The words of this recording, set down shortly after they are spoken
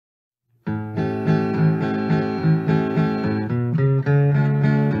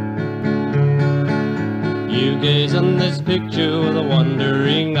gaze on this picture with a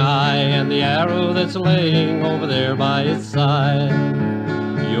wondering eye, and the arrow that's laying over there by its side.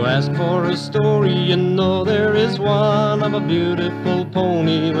 You ask for a story, you know there is one, of a beautiful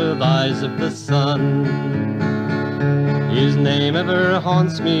pony with eyes of the sun. His name ever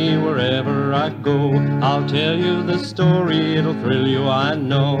haunts me wherever I go. I'll tell you the story, it'll thrill you, I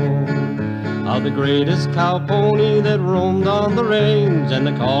know, of the greatest cow pony that roamed on the range, and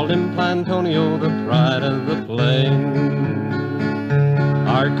they called him Plantonio, the pride of the plain.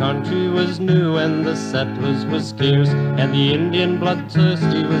 Our country was new and the settlers was scarce, and the Indian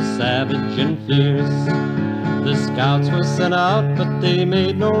bloodthirsty was savage and fierce. The scouts were sent out, but they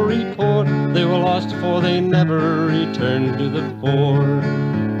made no report. They were lost, for they never returned to the fort.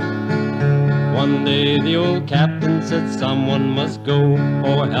 One day the old captain said someone must go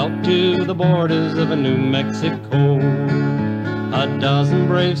for help to the borders of New Mexico. A dozen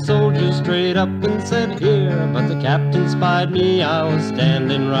brave soldiers straight up and said here, but the captain spied me, I was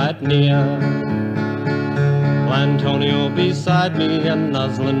standing right near. Plantonio beside me and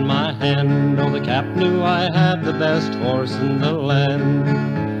nuzzling my hand, oh, the cap knew I had the best horse in the land.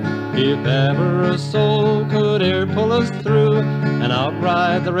 If ever a soul could e'er pull us through and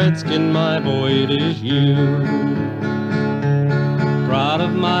outride the redskin, my boy, it is you. Proud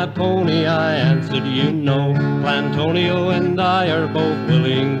of my pony, I answered, you know, Plantonio and I are both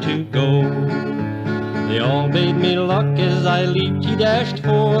willing to go. They all bade me luck as I leaped, he dashed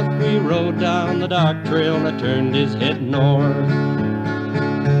forth. We rode down the dark trail and I turned his head north.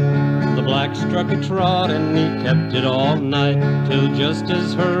 The black struck a trot and he kept it all night, till just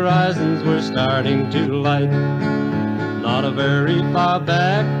as horizons were starting to light. Not a very far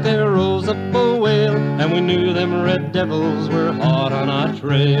back there rose up a wail, and we knew them red devils were hot on our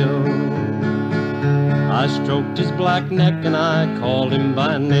trail. I stroked his black neck and I called him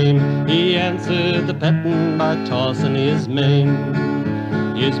by name. He answered the petting by tossing his mane.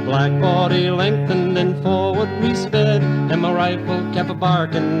 His black body lengthened and forward we sped, and my rifle kept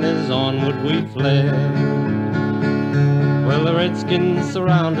a-barking as onward we fled. Well, the redskins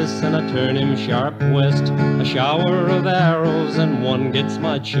surround us and I turn him sharp west. A shower of arrows and one gets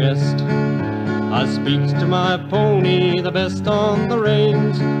my chest. I speaks to my pony, the best on the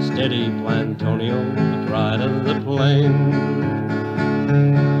range. Steady, Plantonio, the pride of the plain.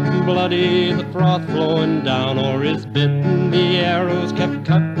 Bloody, the froth flowing down o'er his bit, and the arrows kept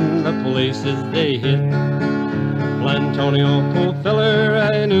cutting the places they hit. Plantonio, poor feller,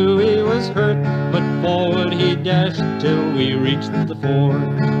 I knew he was hurt, but forward he dashed till we reached the fort.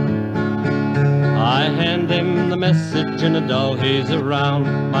 I hand him the message in a dull haze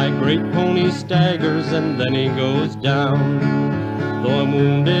around. My great pony staggers and then he goes down. Though I'm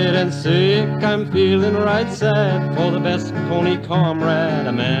wounded and sick, I'm feeling right sad, for the best pony comrade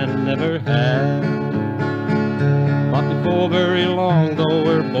a man never had. But before very long, though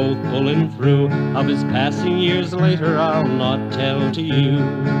we're both pulling through, of his passing years later I'll not tell to you.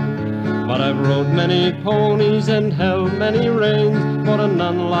 But I've rode many ponies and held many reins, but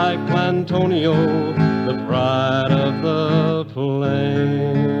none like Plantonio, the pride of the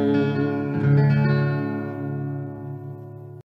plain.